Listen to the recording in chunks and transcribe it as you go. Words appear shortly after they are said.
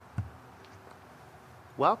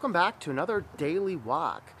Welcome back to another Daily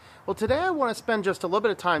Walk. Well, today I want to spend just a little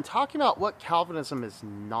bit of time talking about what Calvinism is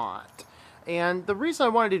not. And the reason I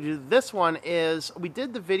wanted to do this one is we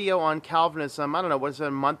did the video on Calvinism, I don't know, was it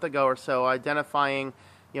a month ago or so, identifying,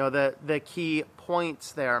 the key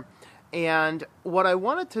points there. And what I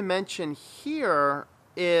wanted to mention here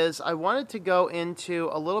is I wanted to go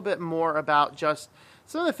into a little bit more about just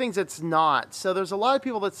some of the things it's not. So there's a lot of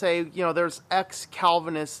people that say, there's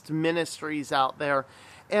ex-Calvinist ministries out there.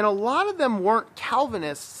 And a lot of them weren't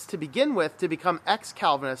Calvinists to begin with to become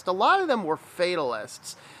ex-Calvinist. A lot of them were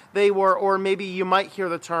fatalists. They were, or maybe you might hear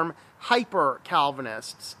the term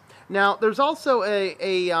hyper-Calvinists. Now, there's also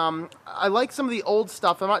I like some of the old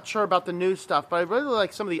stuff. I'm not sure about the new stuff, but I really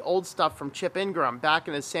like some of the old stuff from Chip Ingram back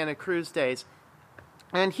in his Santa Cruz days.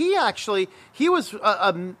 And he was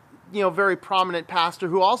a very prominent pastor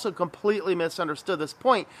who also completely misunderstood this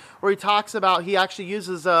point, where he talks about, he actually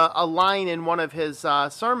uses a line in one of his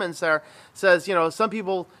sermons there, says, some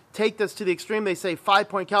people take this to the extreme, they say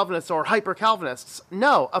 5-point Calvinists or hyper-Calvinists.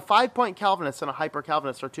 No, a 5-point Calvinist and a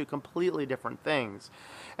hyper-Calvinist are two completely different things.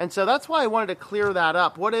 And so that's why I wanted to clear that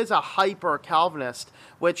up. What is a hyper-Calvinist,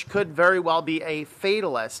 which could very well be a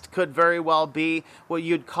fatalist, could very well be what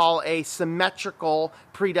you'd call a symmetrical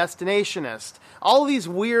predestinationist. All of these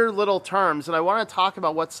weird little terms, and I want to talk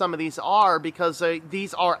about what some of these are, because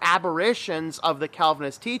these are aberrations of the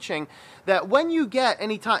Calvinist teaching, that when you get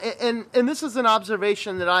any time, and this is an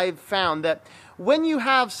observation that I've found, that when you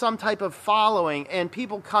have some type of following and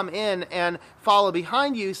people come in and follow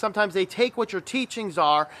behind you, sometimes they take what your teachings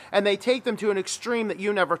are and they take them to an extreme that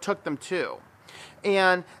you never took them to.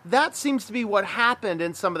 And that seems to be what happened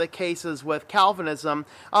in some of the cases with Calvinism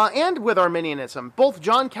and with Arminianism. Both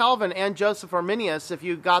John Calvin and Joseph Arminius, if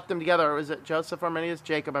you got them together, is it Joseph Arminius?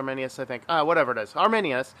 Jacob Arminius, I think. Whatever it is.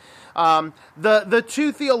 Arminius. The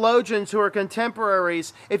two theologians who are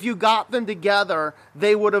contemporaries, if you got them together,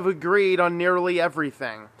 they would have agreed on nearly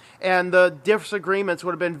everything. And the disagreements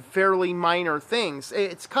would have been fairly minor things.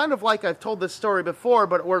 It's kind of like, I've told this story before,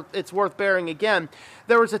 but it's worth bearing again.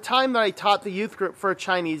 There was a time that I taught the youth group for a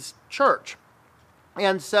Chinese church.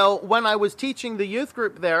 And so when I was teaching the youth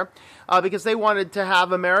group there, because they wanted to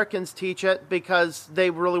have Americans teach it because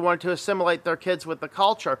they really wanted to assimilate their kids with the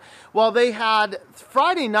culture. Well, they had,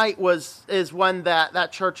 Friday night is when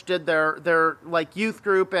that church did their like youth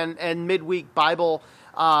group and midweek Bible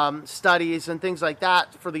studies and things like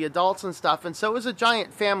that for the adults and stuff. And so it was a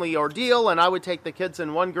giant family ordeal, and I would take the kids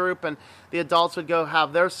in one group and the adults would go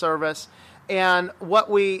have their service. And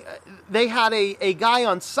they had a guy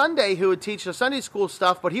on Sunday who would teach the Sunday school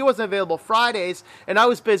stuff, but he wasn't available Fridays, and I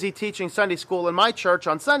was busy teaching Sunday school in my church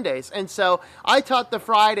on Sundays. And so I taught the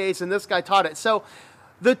Fridays, and this guy taught it. So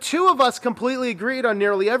the two of us completely agreed on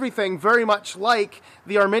nearly everything, very much like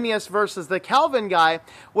the Arminius versus the Calvin guy,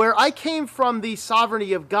 where I came from the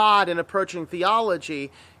sovereignty of God in approaching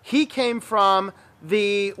theology. He came from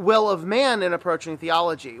the will of man in approaching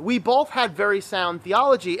theology. We both had very sound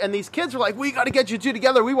theology, and these kids were like, we got to get you two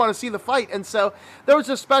together, we want to see the fight. And so there was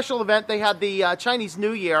a special event. They had the Chinese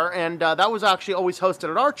New Year, and that was actually always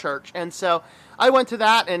hosted at our church. And so I went to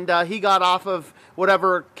that, and he got off of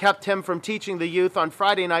whatever kept him from teaching the youth on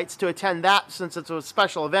Friday nights to attend that, since it was a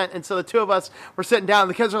special event. And so the two of us were sitting down,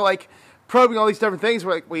 and the kids were like probing all these different things.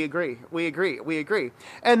 We're like, we agree.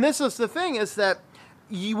 And this is the thing, is that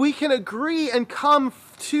we can agree and come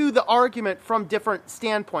to the argument from different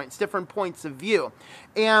standpoints, different points of view.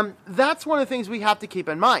 And that's one of the things we have to keep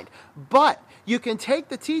in mind. But you can take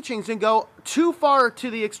the teachings and go too far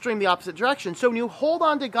to the extreme, the opposite direction. So when you hold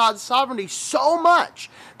on to God's sovereignty so much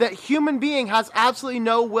that human being has absolutely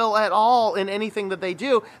no will at all in anything that they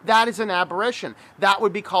do, that is an aberration. That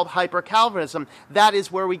would be called hyper-Calvinism. That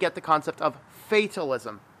is where we get the concept of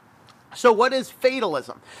fatalism. So what is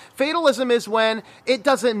fatalism? Fatalism is when it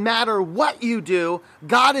doesn't matter what you do,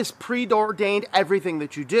 God has preordained everything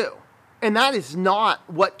that you do. And that is not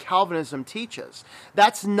what Calvinism teaches.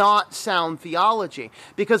 That's not sound theology,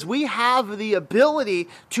 because we have the ability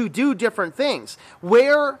to do different things.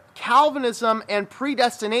 Where Calvinism and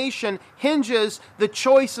predestination hinges the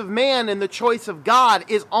choice of man and the choice of God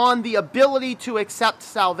is on the ability to accept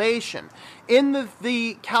salvation. In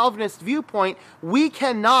the Calvinist viewpoint, we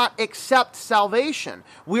cannot accept salvation.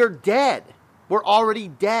 We're dead. We're already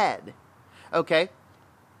dead. Okay?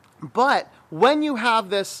 But when you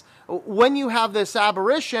have this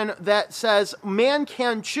aberration that says man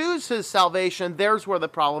can choose his salvation, there's where the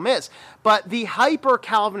problem is. But the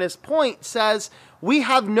hyper-Calvinist point says we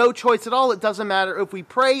have no choice at all. It doesn't matter if we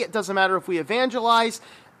pray. It doesn't matter if we evangelize.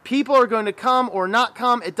 People are going to come or not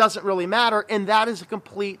come. It doesn't really matter. And that is a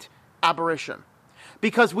complete aberration.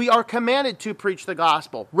 because we are commanded to preach the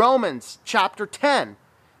gospel. Romans chapter 10,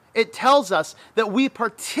 it tells us that we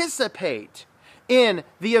participate in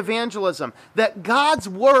the evangelism, that God's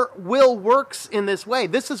will works in this way.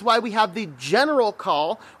 This is why we have the general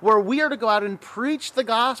call, where we are to go out and preach the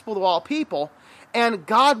gospel to all people, and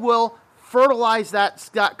God will fertilize that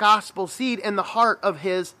gospel seed in the heart of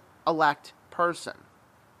his elect person.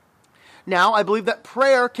 Now, I believe that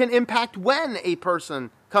prayer can impact when a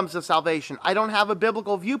person comes to salvation. I don't have a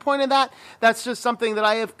biblical viewpoint of that. That's just something that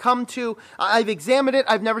I have come to. I've examined it.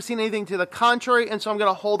 I've never seen anything to the contrary, and so I'm going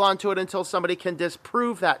to hold on to it until somebody can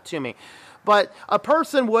disprove that to me. But a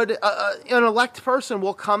person an elect person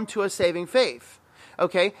will come to a saving faith.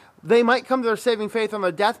 Okay? They might come to their saving faith on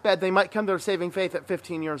their deathbed. They might come to their saving faith at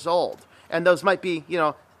 15 years old. And those might be,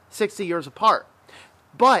 60 years apart.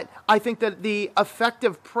 But I think that the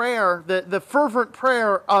effective prayer, the fervent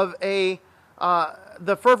prayer of a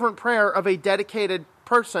dedicated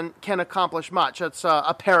person can accomplish much. That's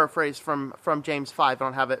a paraphrase from James 5. I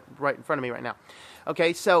don't have it right in front of me right now.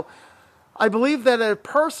 Okay, so I believe that a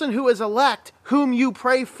person who is elect, whom you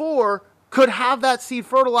pray for, could have that seed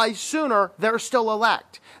fertilized sooner. They're still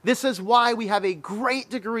elect. This is why we have a great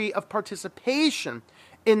degree of participation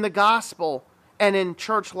in the gospel and in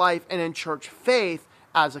church life and in church faith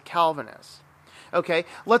as a Calvinist. Okay,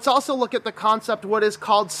 let's also look at the concept what is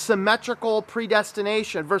called symmetrical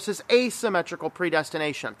predestination versus asymmetrical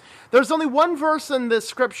predestination. There's only one verse in this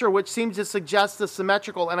scripture which seems to suggest the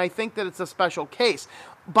symmetrical, and I think that it's a special case.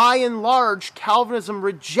 By and large, Calvinism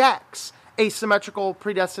rejects asymmetrical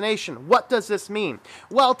predestination. What does this mean?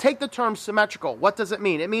 Well, take the term symmetrical. What does it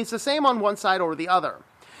mean? It means the same on one side or the other.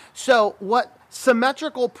 So what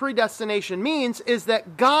symmetrical predestination means is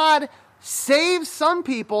that God saves some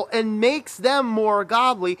people and makes them more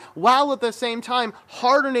godly, while at the same time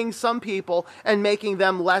hardening some people and making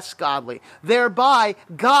them less godly. Thereby,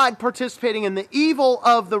 God participating in the evil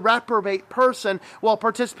of the reprobate person while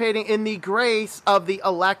participating in the grace of the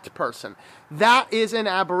elect person. That is an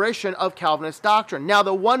aberration of Calvinist doctrine. Now,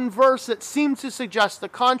 the one verse that seems to suggest the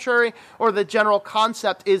contrary, or the general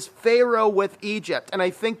concept, is Pharaoh with Egypt. And I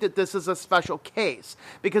think that this is a special case,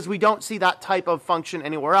 because we don't see that type of function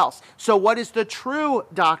anywhere else. So what is the true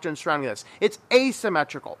doctrine surrounding this? It's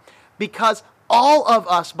asymmetrical, because all of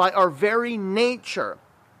us, by our very nature,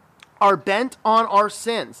 are bent on our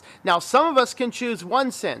sins. Now, some of us can choose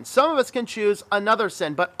one sin. Some of us can choose another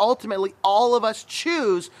sin. But ultimately, all of us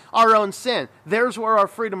choose our own sin. There's where our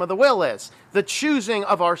freedom of the will is. The choosing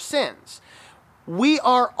of our sins. We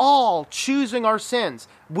are all choosing our sins.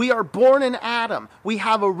 We are born in Adam. We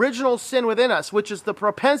have original sin within us, which is the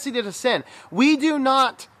propensity to sin. We do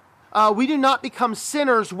not become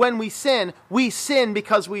sinners when we sin. We sin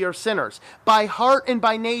because we are sinners. By heart and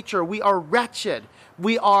by nature, we are wretched.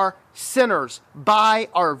 We are sinners by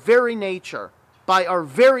our very nature, by our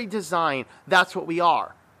very design. That's what we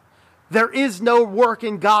are. There is no work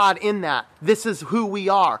in God in that. This is who we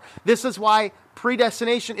are. This is why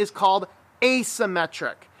predestination is called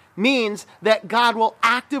asymmetric. Means that God will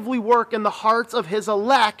actively work in the hearts of his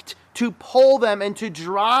elect to pull them and to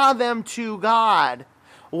draw them to God,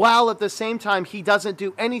 while at the same time he doesn't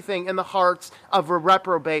do anything in the hearts of a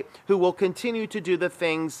reprobate who will continue to do the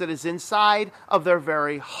things that is inside of their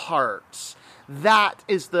very hearts. That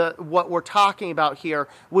is what we're talking about here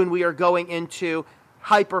when we are going into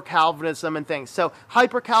hyper-Calvinism and things. So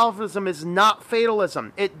hyper-Calvinism is not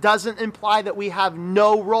fatalism. It doesn't imply that we have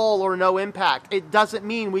no role or no impact. It doesn't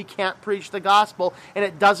mean we can't preach the gospel, and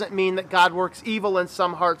it doesn't mean that God works evil in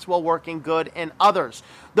some hearts while working good in others.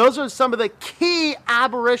 Those are some of the key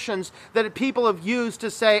aberrations that people have used to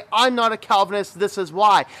say, I'm not a Calvinist, this is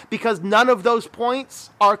why. Because none of those points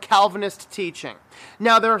are Calvinist teaching.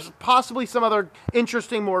 Now, there's possibly some other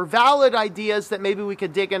interesting, more valid ideas that maybe we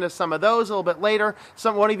could dig into some of those a little bit later.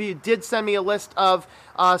 One of you did send me a list of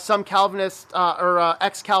some Calvinist or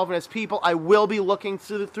ex-Calvinist people. I will be looking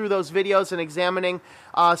through those videos and examining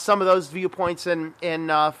some of those viewpoints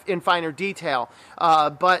in finer detail.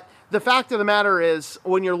 But the fact of the matter is,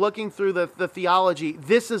 when you're looking through the theology,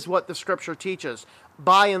 this is what the Scripture teaches.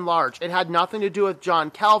 By and large, it had nothing to do with John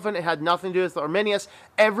Calvin. It had nothing to do with Arminius.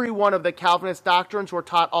 Every one of the Calvinist doctrines were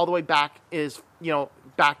taught all the way back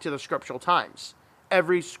back to the scriptural times.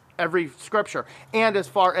 Every scripture. And as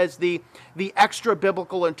far as the extra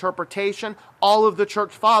biblical interpretation, all of the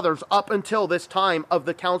church fathers up until this time of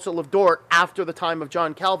the Council of Dort, after the time of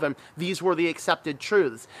John Calvin, these were the accepted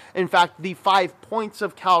truths. In fact, the 5 points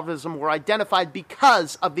of Calvinism were identified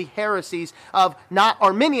because of the heresies of not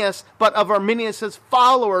Arminius, but of Arminius's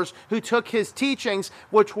followers who took his teachings,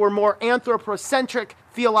 which were more anthropocentric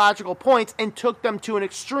theological points, and took them to an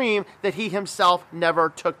extreme that he himself never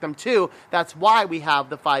took them to. That's why we have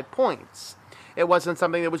the 5 points. It wasn't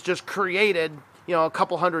something that was just created, a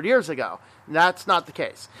couple hundred years ago. That's not the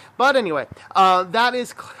case. But anyway, that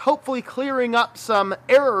is hopefully clearing up some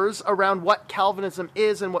errors around what Calvinism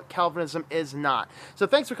is and what Calvinism is not. So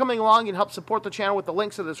thanks for coming along and help support the channel with the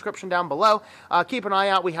links in the description down below. Keep an eye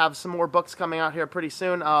out. We have some more books coming out here pretty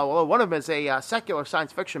soon. Well, one of them is a secular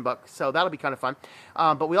science fiction book, so that'll be kind of fun.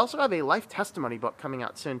 But we also have a life testimony book coming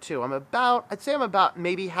out soon too. I'd say I'm about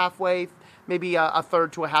maybe halfway, maybe a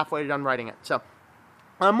third to a halfway done writing it. So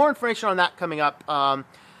more information on that coming up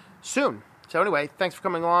soon. So anyway, thanks for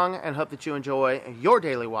coming along, and hope that you enjoy your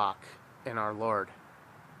daily walk in our Lord.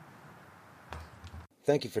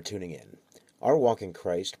 Thank you for tuning in. Our Walk in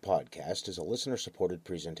Christ podcast is a listener-supported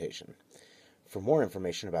presentation. For more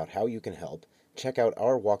information about how you can help, check out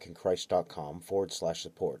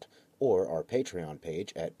ourwalkinchrist.com/support or our Patreon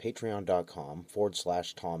page at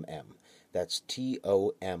patreon.com/TomM. That's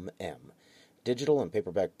TOMM. Digital and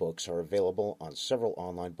paperback books are available on several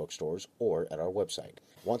online bookstores or at our website.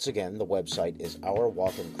 Once again, the website is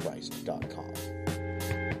ourwalkinchrist.com.